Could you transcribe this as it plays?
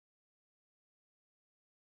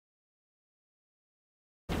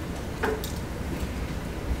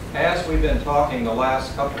As we've been talking the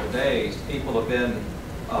last couple of days, people have been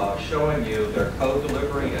showing you their code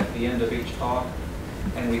delivery at the end of each talk,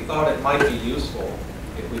 and we thought it might be useful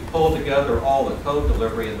if we pulled together all the code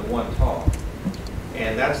delivery into one talk.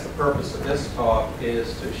 And that's the purpose of this talk,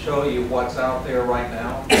 is to show you what's out there right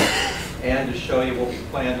now and to show you what we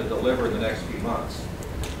plan to deliver in the next few months.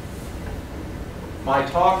 My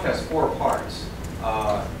talk has 4 parts.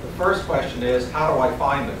 The first question is, how do I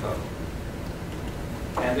find the code?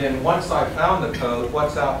 And then once I've found the code,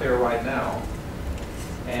 what's out there right now?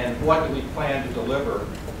 And what do we plan to deliver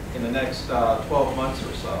in the next 12 months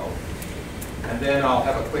or so? And then I'll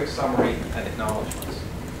have a quick summary and acknowledgments.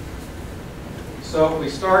 So we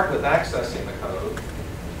start with accessing the code.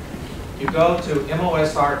 You go to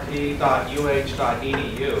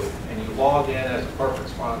MOSRP.UH.edu and you log in as a corporate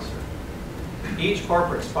sponsor. Each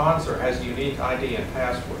corporate sponsor has a unique ID and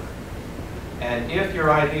password. And if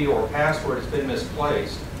your ID or password has been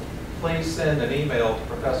misplaced, please send an email to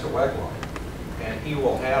Professor Wegline, and he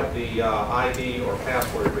will have the ID or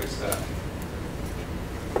password reset.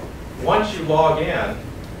 Once you log in,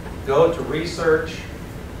 go to Research,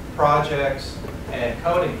 Projects, and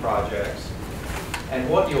Coding Projects, and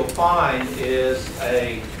what you'll find is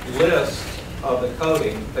a list of the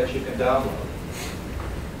coding that you can download.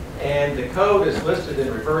 And the code is listed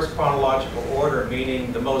in reverse chronological order,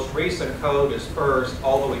 meaning the most recent code is first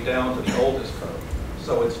all the way down to the oldest code.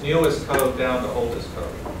 So it's newest code down to oldest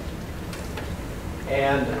code.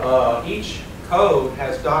 And each code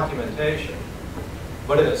has documentation,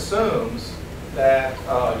 but it assumes that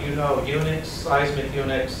you know Unix, Seismic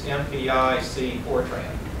Unix, MPI, C,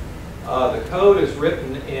 Fortran. The code is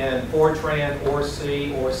written in Fortran or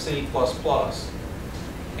C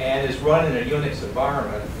and is run in a Unix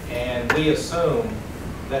environment, and we assume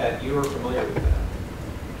that you're familiar with that.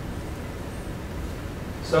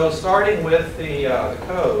 So starting with the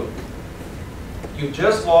code, you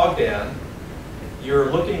just logged in, you're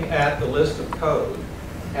looking at the list of code,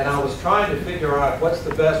 and I was trying to figure out what's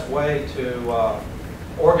the best way to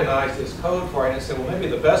organize this code for you, and I said, well, maybe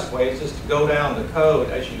the best way is just to go down the code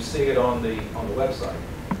as you see it on the website.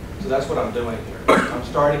 So that's what I'm doing here. I'm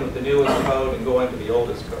starting with the newest code and going to the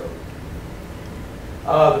oldest code.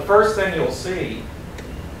 The first thing you'll see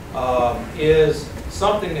is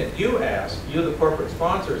something that you asked, you the corporate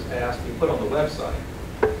sponsors asked, you put on the website.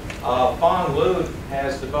 Phong Lu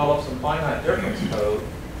has developed some finite difference code,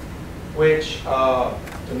 which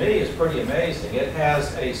to me is pretty amazing. It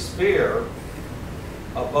has a sphere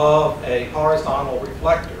above a horizontal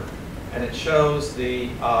reflector, and it shows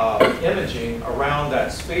the imaging around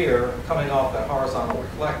that sphere coming off that horizontal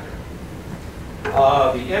reflector.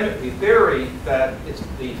 The theory that it's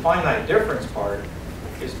the finite difference part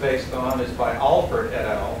is based on is by Alford et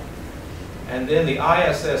al. And then the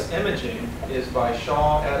ISS imaging is by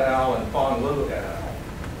Shaw et al. And Phong Lu et al.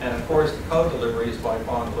 And of course the code delivery is by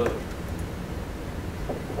Phong Lu.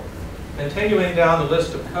 Continuing down the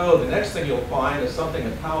list of code, the next thing you'll find is something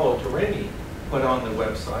that Paolo Turini put on the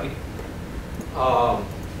website.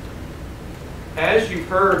 As you've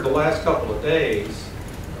heard the last couple of days,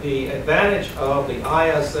 the advantage of the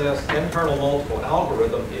ISS internal multiple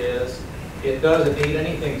algorithm is it doesn't need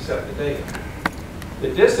anything except the data. The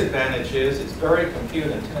disadvantage is it's very compute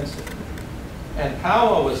intensive. And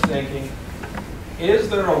Paolo was thinking, is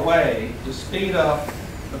there a way to speed up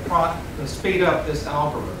this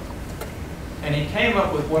algorithm? And he came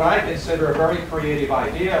up with what I consider a very creative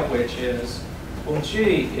idea, which is, well,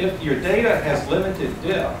 gee, if your data has limited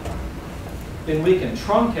diff, then we can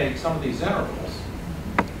truncate some of these intervals,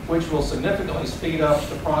 which will significantly speed up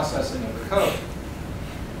the processing of the code.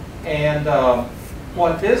 And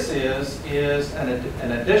what this is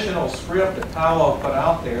an additional script that Paolo put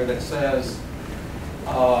out there that says,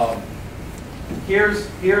 here's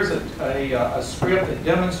a script that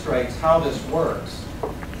demonstrates how this works.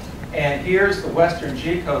 And here's the Western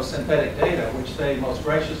G-code synthetic data, which they most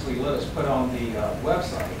graciously let us put on the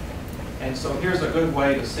website. And so here's a good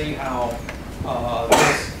way to see how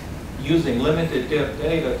this using limited diff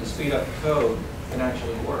data to speed up the code can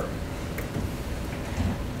actually work.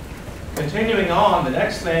 Continuing on, the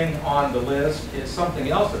next thing on the list is something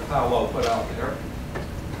else that Paolo put out there.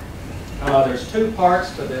 There's 2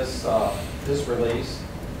 parts to this, this release.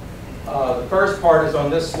 The first part is on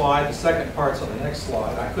this slide, the second part's on the next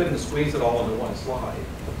slide. I couldn't squeeze it all into one slide.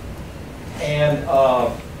 And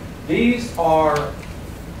these are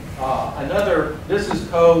this is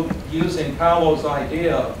code using Paolo's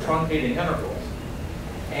idea of truncating intervals.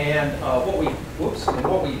 And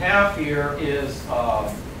what we have here is 2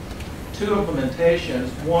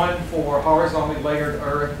 implementations, one for horizontally layered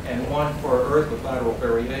Earth and one for Earth with lateral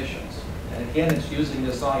variations. And again, it's using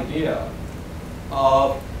this idea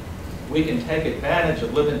of we can take advantage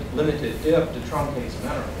of limited dip to truncate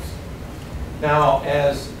minerals. Now,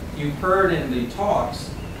 as you've heard in the talks,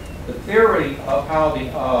 the theory of how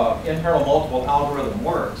the internal multiple algorithm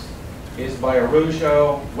works is by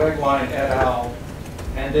Araujo, Wegline et al.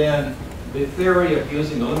 And then the theory of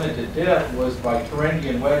using the limited dip was by Turingi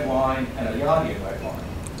and Wegline and Ayadi and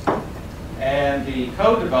Wegline. And the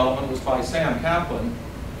code development was by Sam Kaplan,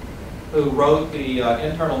 who wrote the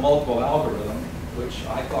internal multiple algorithm, which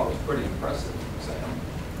I thought was pretty impressive, Sam,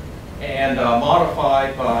 and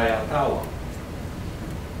modified by Paolo.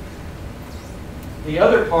 The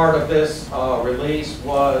other part of this release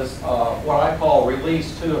was what I call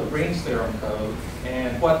release 2 of Green's theorem code,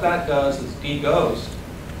 and what that does is de-ghost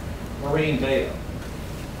marine data.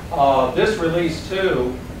 This release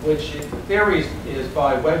 2, which the theory is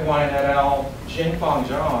by Wegline et al., Xingfang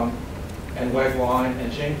Zhang, and Wegline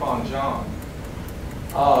and Xingfang Zhang.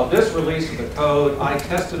 This release of the code I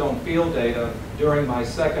tested on field data during my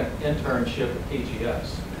second internship at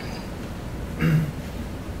PGS.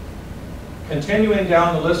 Continuing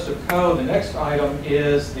down the list of code, the next item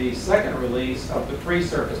is the second release of the free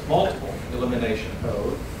surface multiple elimination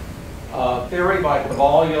code. Theory by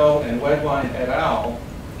Carvalho and Wegline et al.,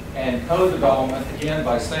 and code development again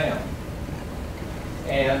by Sam.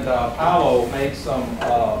 And Paolo made some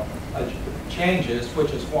changes,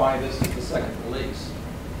 which is why this is the second release.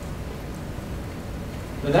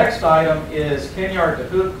 The next item is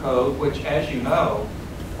Kenyard-DeHoop code, which, as you know,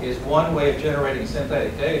 is one way of generating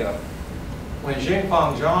synthetic data. When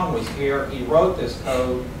Xingfang Zhang was here, he wrote this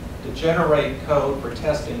code to generate code for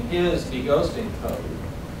testing his de-ghosting code.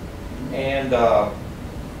 And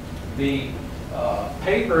the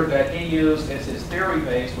paper that he used as his theory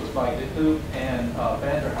base was by DeHoop and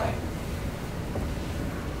Vanderheim,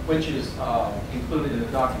 which is included in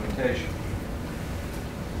the documentation.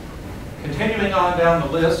 Continuing on down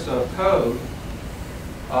the list of code,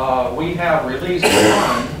 we have release 1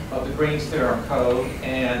 of the Green's theorem code,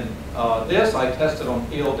 and this I tested on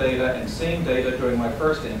field data and seam data during my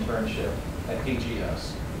first internship at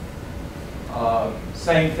PGS.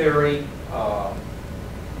 Same theory,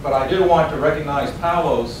 but I do want to recognize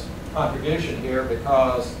Paolo's contribution here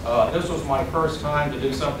because this was my first time to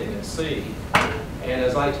do something in C. And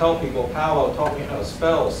as I tell people, Paolo taught me how to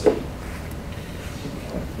spell C.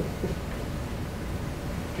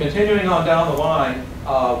 Continuing on down the line,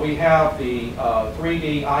 we have the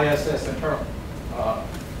 3D ISS internal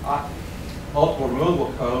multiple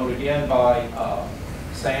removal code, again by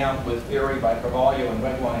Sam, with theory by Carvalho and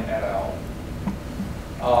Wegline et al.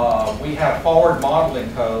 We have forward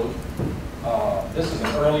modeling code. This is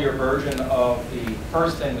an earlier version of the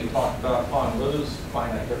first thing we talked about, Von-Loo's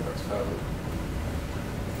finite difference code.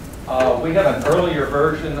 We have an earlier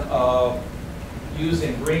version of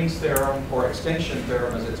using Green's theorem, or extinction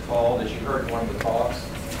theorem as it's called, as you heard in one of the talks,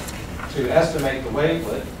 to estimate the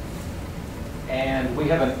wavelet. And we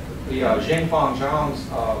have the Xingfang Zhang's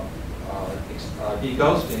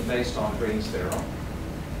de-ghosting based on Green's theorem.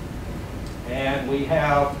 And we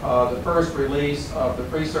have the first release of the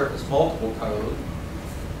free surface multiple code.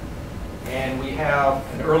 And we have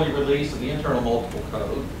an early release of the internal multiple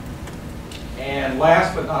code. And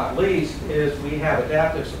last but not least is we have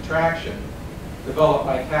adaptive subtraction developed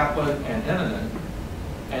by Kaplan and Henneman.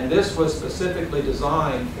 And this was specifically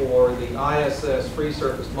designed for the ISS free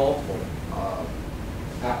surface multiple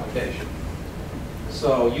application.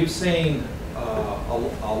 So you've seen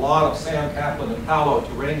a lot of Sam Kaplan and Paolo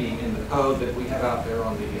Turingi in the code that we have out there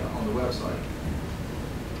on the website.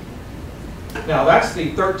 Now that's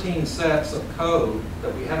the 13 sets of code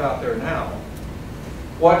that we have out there now.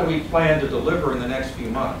 What do we plan to deliver in the next few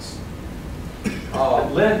months?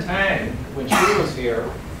 Lynn Tang, when she was here,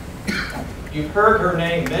 you've heard her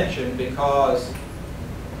name mentioned because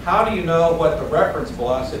how do you know what the reference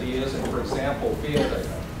velocity is in, for example, field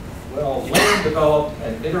data? Well, Lynn developed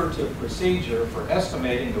an iterative procedure for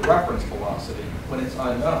estimating the reference velocity when it's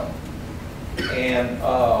unknown. And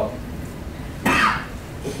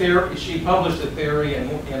she published the theory in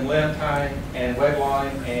Lynn Tang and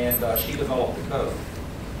Wegline, and she developed the code.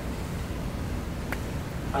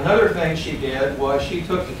 Another thing she did was she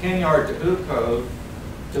took the Kenyard-DeHoop code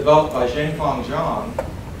developed by Xingfang Zhang,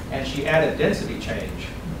 and she added density change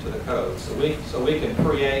to the code. So we can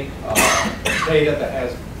create data that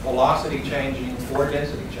has velocity changing or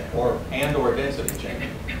density change, or density changing.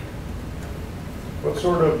 What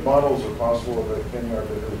sort of models are possible with the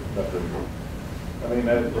Kenyard-DeHoop method? I mean,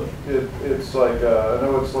 it's like I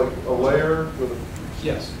know it's like a layer with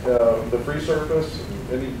yes, the free surface,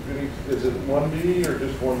 Is it 1D or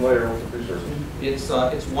just one layer with the presurface?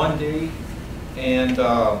 It's 1D, and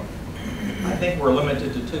I think we're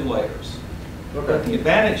limited to 2 layers. But the Okay.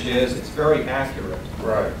 advantage is it's very accurate.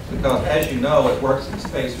 Right. Because as you know, it works in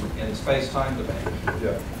space-time domain.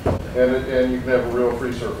 Yeah. And you can have a real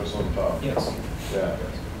free surface on top. Yes. Yeah.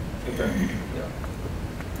 Okay. Yeah.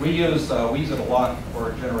 We use it a lot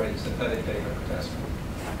for generating synthetic data for testing.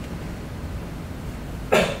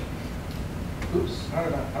 Oops, how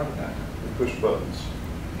did that? You push buttons.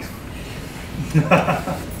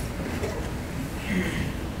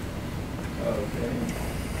 Okay.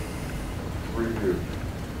 Review.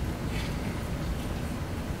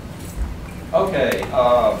 Okay,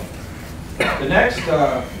 the next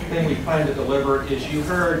thing we plan to deliver is you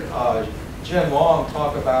heard Jin Long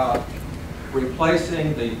talk about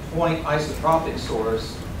replacing the point isotropic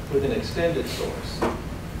source with an extended source.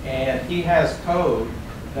 And he has code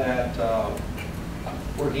that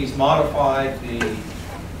where he's modified the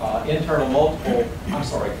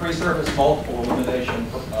free surface multiple illumination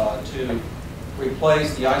to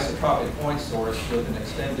replace the isotropic point source with an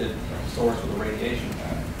extended source with a radiation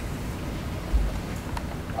pattern.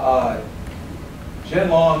 Jin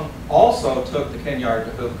Long also took the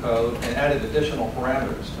Kenyard-DeHoop code and added additional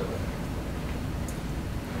parameters to it.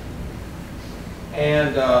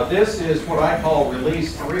 And this is what I call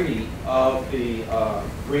release 3 of the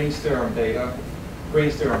Green's theorem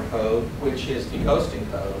code, which is the ghosting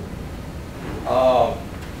code.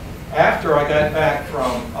 After I got back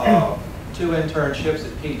from 2 internships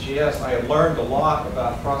at PGS, I had learned a lot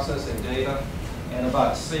about processing data and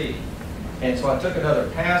about C. And so I took another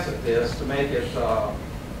pass at this to make it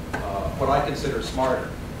what I consider smarter.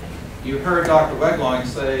 You heard Dr. Wegline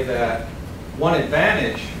say that one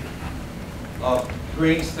advantage of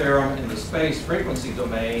Green's theorem in the space frequency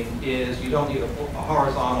domain is you don't need a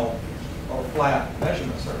horizontal or flat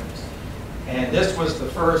measurement surface. And this was the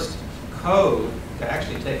first code to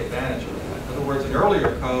actually take advantage of that. In other words, in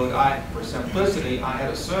earlier code, for simplicity, I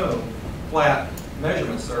had assumed flat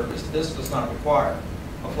measurement surface. This does not require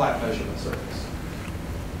a flat measurement surface.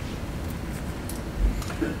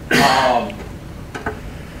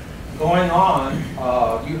 Going on,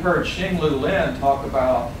 you heard Xinglu Lin talk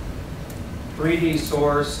about 3D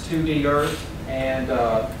source, 2D Earth, and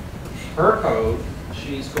her code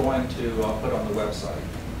she's going to put on the website.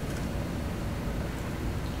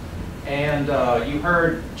 And you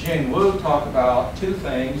heard Jing Wu talk about 2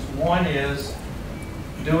 things. One is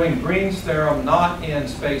doing Green's theorem not in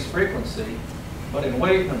space frequency, but in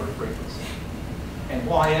wave number frequency. And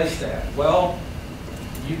why is that? Well,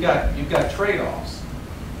 you've got trade-offs.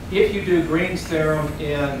 If you do Green's theorem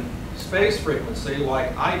in space frequency,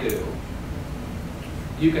 like I do,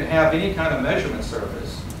 you can have any kind of measurement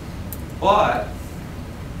surface, but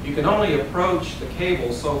you can only approach the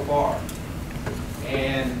cable so far.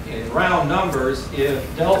 And in round numbers, if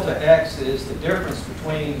delta x is the difference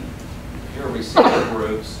between your receiver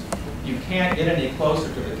groups, you can't get any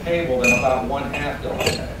closer to the cable than about 1/2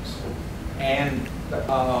 delta x. And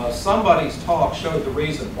somebody's talk showed the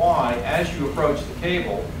reason why. As you approach the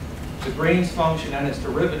cable, the Green's function and its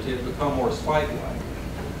derivative become more spike-like.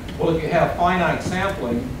 Well, if you have finite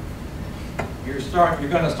sampling, you're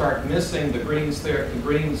going to start missing the Green's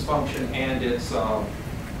function and its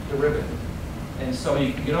derivative. And so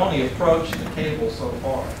you can only approach the cable so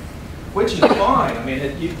far, which is fine. I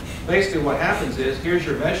mean, basically what happens is, here's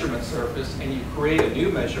your measurement surface, and you create a new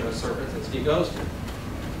measurement surface that's deghosted.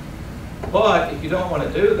 But if you don't want to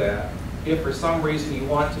do that, if for some reason you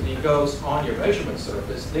want to deghost on your measurement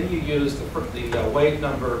surface, then you use the wave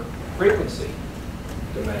number frequency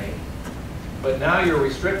domain. But now you're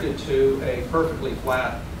restricted to a perfectly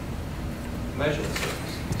flat measurement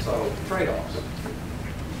surface. So trade-offs.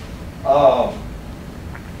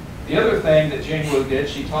 The other thing that Jing Wu did,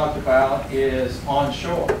 she talked about, is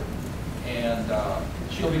onshore, and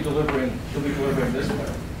she'll be delivering this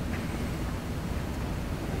there.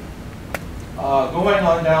 Going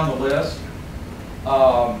on down the list,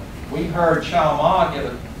 we heard Xiao Ma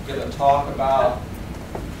give a talk about,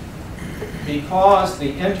 because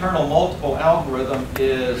the internal multiple algorithm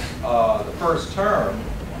is the first term,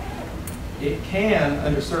 it can,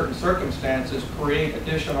 under certain circumstances, create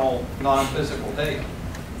additional non-physical data.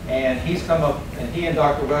 And he's come up, and he and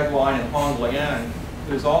Dr. Wegline and Hong Liang,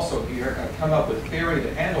 who's also here, have come up with theory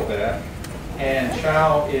to handle that, and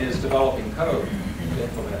Xiao is developing code to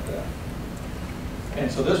implement that.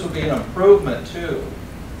 And so this would be an improvement to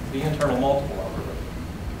the internal multiple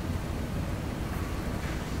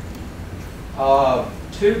algorithm.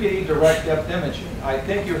 2D direct depth imaging. I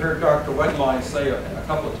think you heard Dr. Wegline say a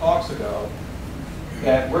couple of talks ago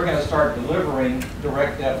that we're going to start delivering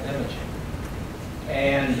direct depth imaging.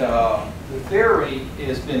 And the theory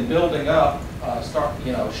has been building up,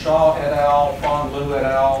 Shaw et al., Fong Lu et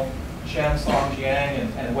al., Shansong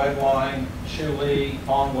Jiang and Wegwine, Xu Li,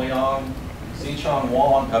 Hong Liang, Zichong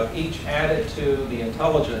Wang have each added to the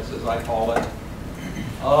intelligence, as I call it,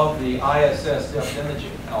 of the ISS depth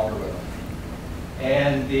imaging algorithm.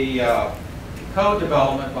 And the code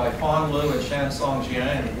development by Fong Lu and Shansong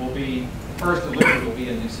Jiang will be, the first delivery will be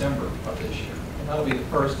in December of this year. And that'll be the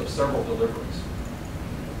first of several deliveries.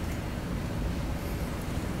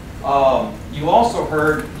 You also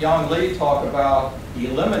heard Yang Li talk about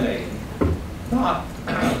eliminating, not,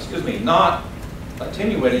 not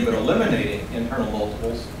attenuating, but eliminating internal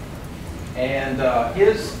multiples. And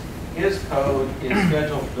his code is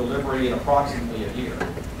scheduled for delivery in approximately a year.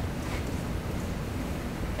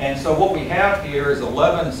 And so what we have here is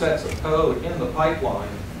 11 sets of code in the pipeline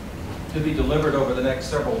to be delivered over the next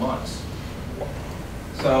several months.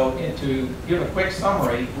 So to give a quick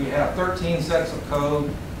summary, we have 13 sets of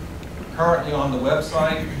code currently on the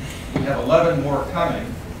website. We have 11 more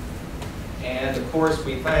coming. And of course,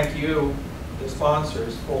 we thank you, the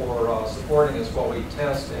sponsors, for supporting us while we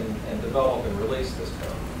test and develop and release this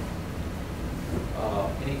code.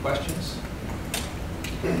 Any questions?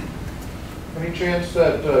 Any chance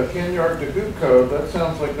that Canyard to Goop code, that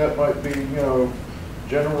sounds like that might be,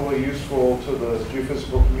 generally useful to the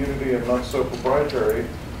geophysical community and not so proprietary.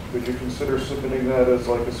 Would you consider submitting that as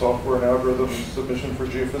like a software and algorithm submission for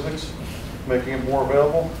geophysics, making it more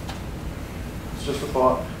available? It's just a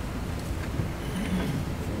thought.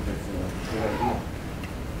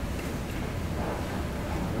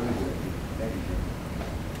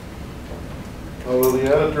 Although the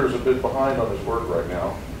editor's a bit behind on his work right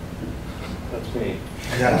now. That's me.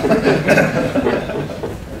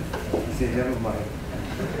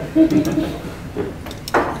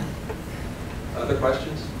 Other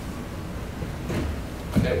questions?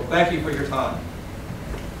 Okay, well, thank you for your time.